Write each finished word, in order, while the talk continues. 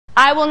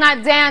I will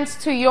not dance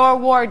to your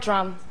war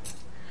drum.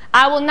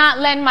 I will not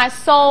lend my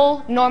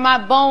soul nor my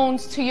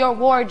bones to your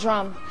war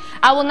drum.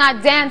 I will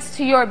not dance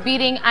to your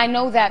beating. I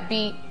know that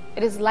beat.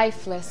 It is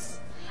lifeless.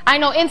 I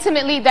know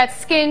intimately that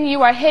skin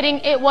you are hitting.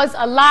 It was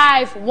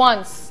alive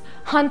once,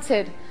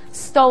 hunted,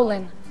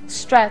 stolen,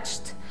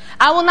 stretched.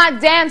 I will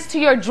not dance to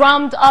your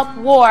drummed up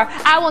war.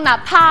 I will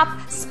not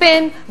pop,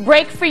 spin,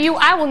 break for you.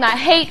 I will not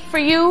hate for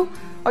you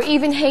or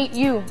even hate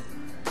you.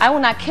 I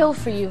will not kill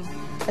for you.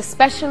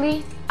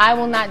 Especially, I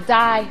will not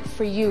die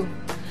for you.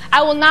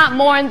 I will not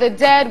mourn the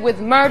dead with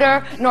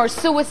murder nor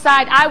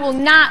suicide. I will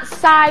not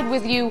side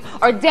with you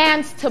or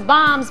dance to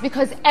bombs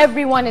because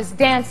everyone is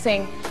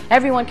dancing.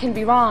 Everyone can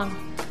be wrong.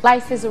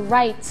 Life is a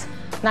right,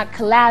 not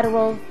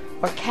collateral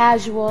or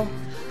casual.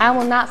 I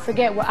will not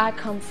forget where I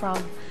come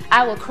from.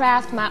 I will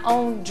craft my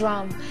own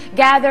drum.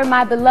 Gather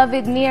my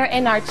beloved near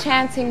and our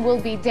chanting will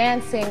be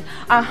dancing.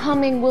 Our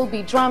humming will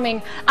be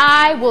drumming.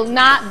 I will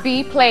not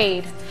be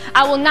played.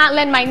 I will not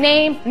lend my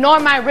name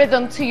nor my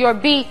rhythm to your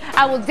beat.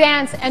 I will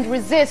dance and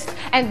resist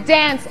and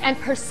dance and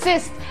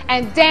persist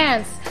and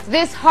dance.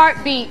 This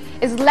heartbeat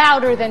is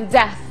louder than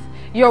death.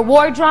 Your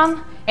war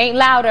drum ain't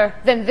louder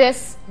than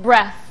this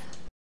breath.